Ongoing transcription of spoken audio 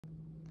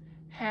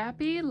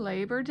Happy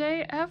Labor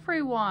Day,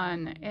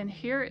 everyone! And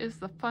here is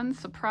the fun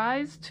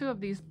surprise. 2 of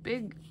these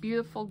big,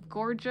 beautiful,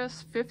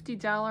 gorgeous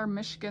 $50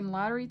 Michigan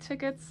lottery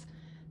tickets.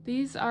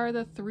 These are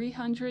the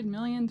 $300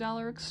 million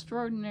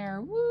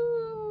Extraordinaire.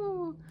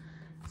 Woo!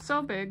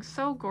 So big,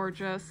 so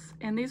gorgeous.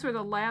 And these were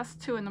the last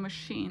 2 in the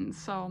machine,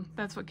 so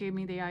that's what gave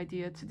me the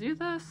idea to do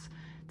this.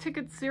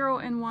 Tickets 0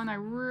 and 1, I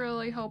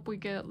really hope we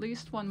get at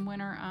least one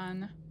winner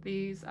on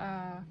these.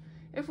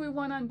 If we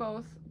won on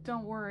both,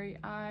 don't worry,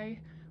 I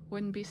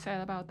wouldn't be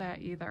sad about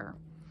that either.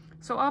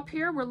 So up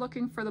here, we're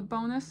looking for the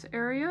bonus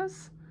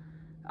areas.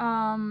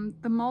 The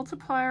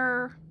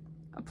multiplier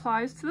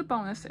applies to the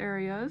bonus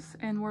areas,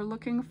 and we're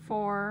looking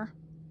for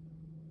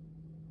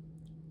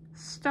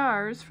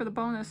stars for the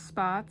bonus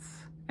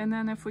spots. And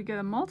then if we get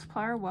a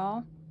multiplier,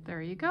 well,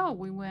 there you go.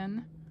 We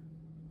win,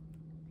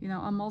 you know,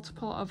 a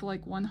multiple of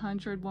like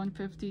 100,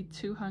 150,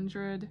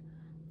 200,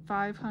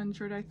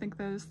 500, I think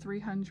that is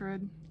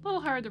 300. A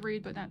little hard to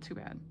read, but not too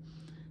bad.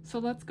 So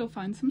let's go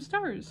find some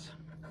stars.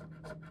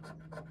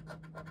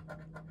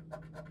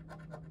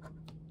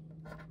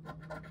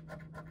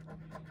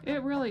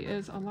 It really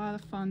is a lot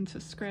of fun to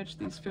scratch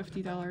these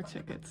 $50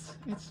 tickets.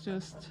 It's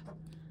just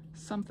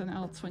something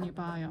else when you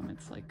buy them.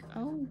 It's like,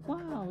 oh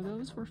wow,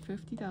 those were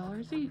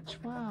 $50 each.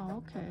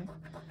 Wow, okay.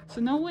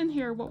 So no win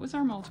here. What was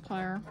our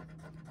multiplier?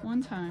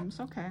 1 times,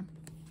 okay.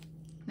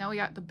 Now we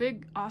got the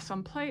big,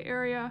 awesome play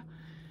area.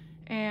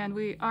 And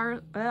we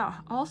are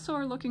also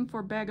are looking for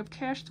a bag of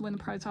cash to win the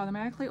prize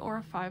automatically, or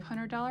a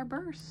 $500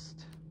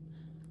 burst.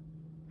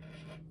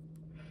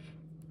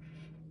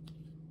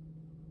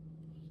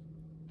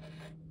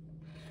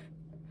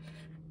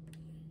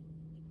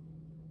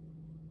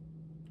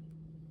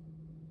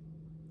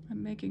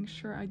 I'm making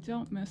sure I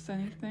don't miss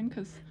anything,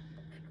 because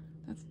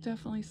that's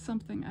definitely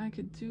something I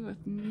could do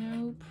with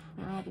no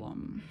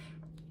problem.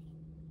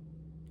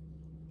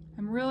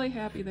 I'm really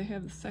happy they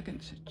have the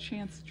second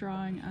chance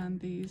drawing on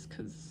these,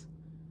 because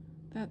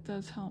that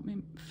does help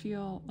me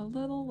feel a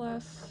little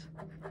less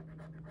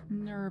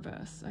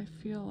nervous. I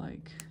feel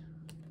like,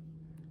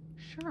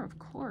 sure, of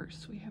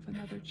course, we have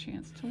another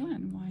chance to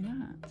win. Why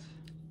not?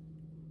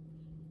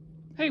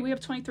 Hey, we have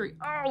 23.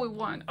 Oh, we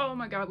won. Oh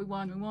my God, we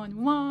won, we won,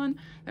 we won.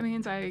 That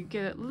means I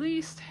get at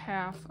least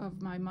half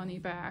of my money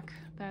back.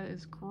 That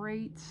is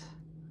great.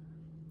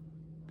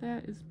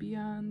 That is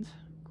beyond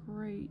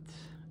great.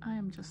 I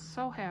am just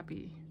so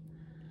happy.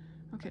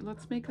 Okay,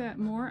 let's make that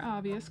more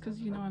obvious, because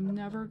you know I'm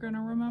never going to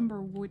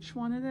remember which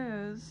one it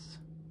is.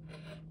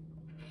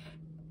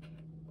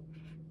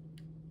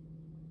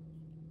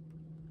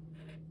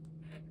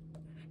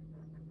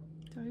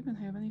 Do I even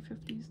have any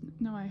 50s?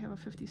 No, I have a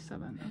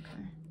 57.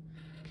 Okay.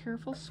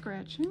 Careful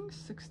scratching.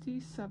 60,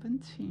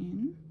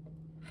 17.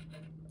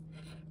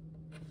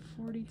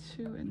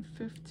 42 and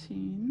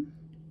 15.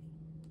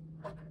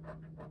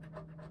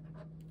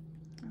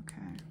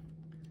 Okay.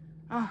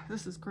 Ah,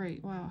 this is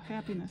great. Wow,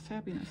 happiness,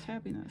 happiness,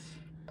 happiness.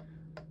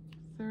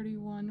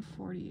 31,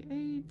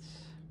 48.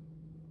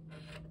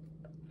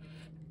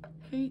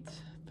 8,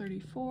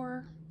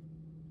 34.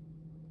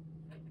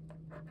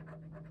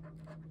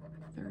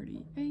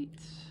 38.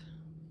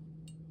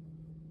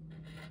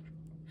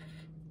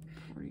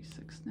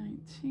 46,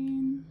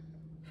 19.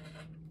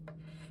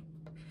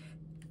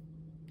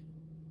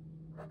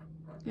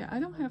 Yeah, I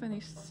don't have any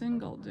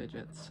single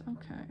digits.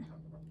 Okay.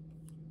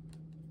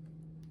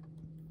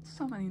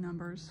 So many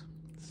numbers.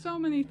 So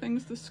many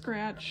things to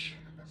scratch.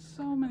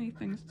 So many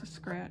things to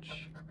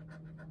scratch.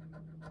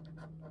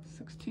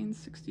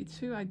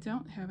 1662. I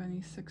don't have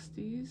any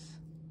 60s.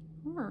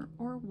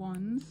 Or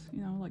ones,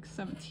 you know, like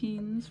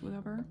 17s,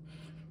 whatever.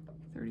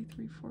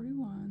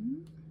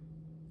 3341.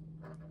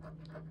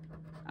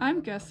 I'm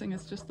guessing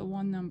it's just the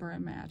one number I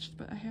matched,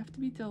 but I have to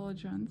be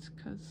diligent,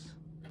 because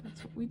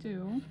that's what we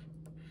do.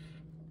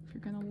 If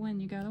you're gonna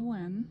win, you gotta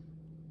win.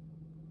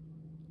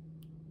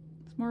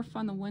 It's more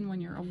fun to win when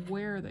you're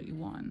aware that you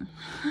won.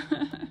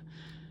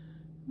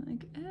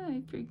 Like, oh,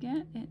 I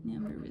forgot that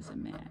number was a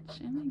match.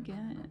 Oh my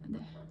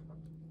God.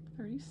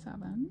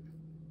 37.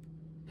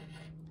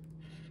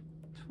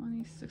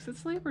 26.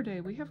 It's Labor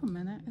Day. We have a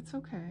minute. It's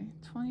okay.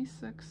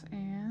 26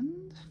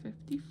 and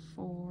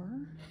 54.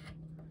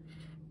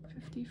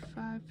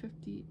 55,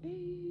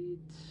 58,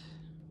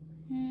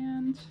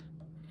 and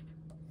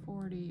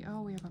 40.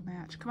 Oh, we have a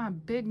match. Come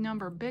on, big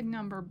number, big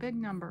number, big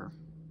number.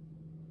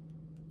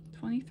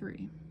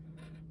 23.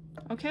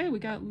 Okay, we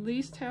got at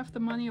least half the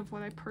money of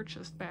what I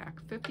purchased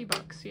back. 50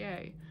 bucks,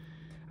 yay.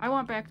 I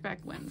want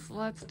back-to-back wins.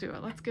 Let's do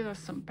it. Let's get us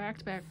some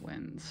back-to-back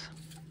wins.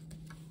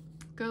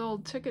 Good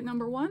old ticket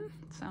number 1.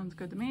 Sounds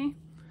good to me.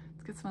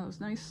 Let's get some of those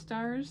nice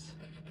stars.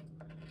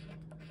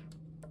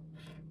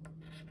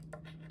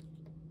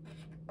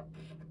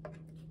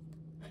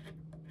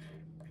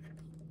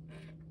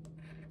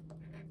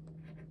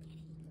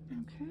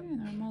 Okay,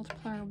 and our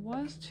multiplier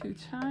was 2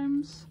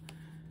 times.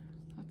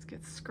 Let's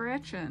get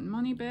scratching.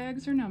 Money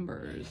bags or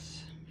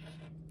numbers?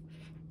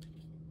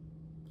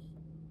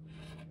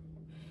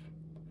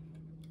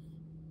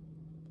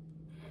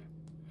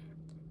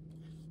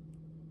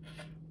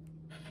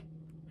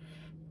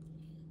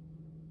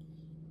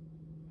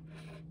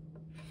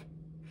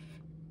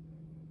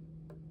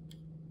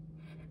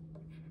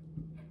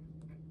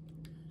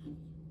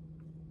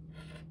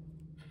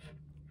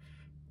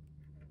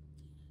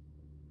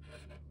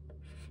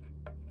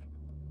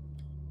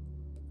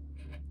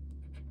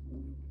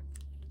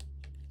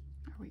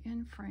 we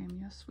in frame?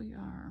 Yes, we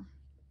are.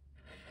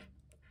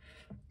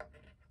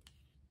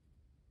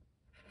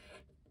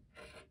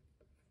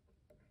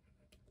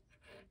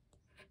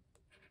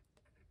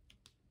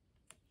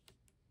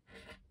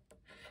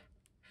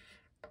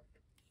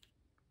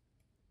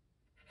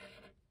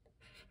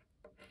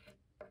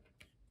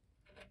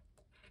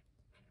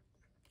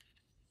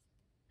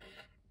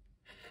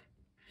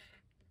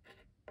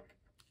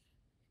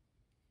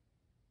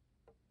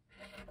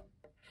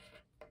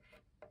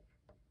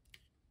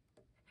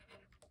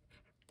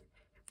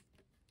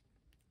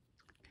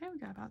 Okay, we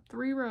got about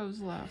 3 rows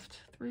left.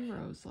 3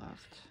 rows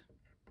left.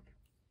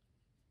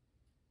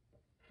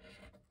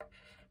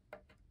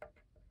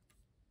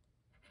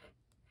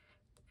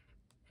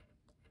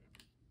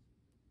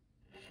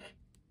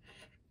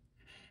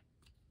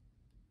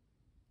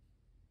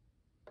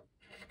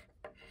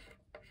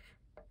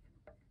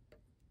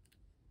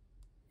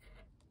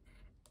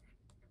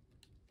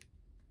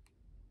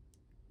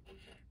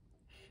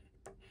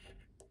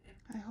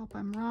 I hope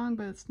I'm wrong,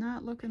 but it's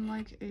not looking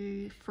like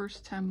a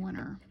first 10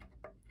 winner.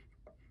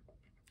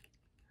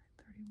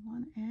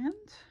 31 and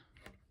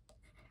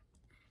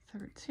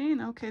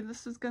 13. Okay,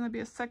 this is going to be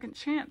a second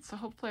chance, so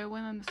hopefully I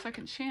win on the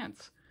second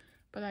chance.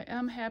 But I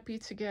am happy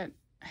to get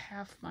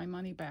half my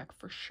money back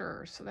for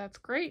sure, so that's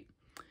great.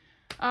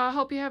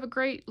 Hope you have a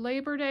great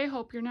Labor Day.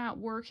 Hope you're not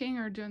working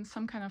or doing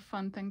some kind of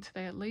fun thing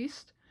today at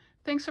least.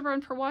 Thanks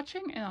everyone for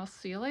watching, and I'll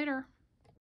see you later.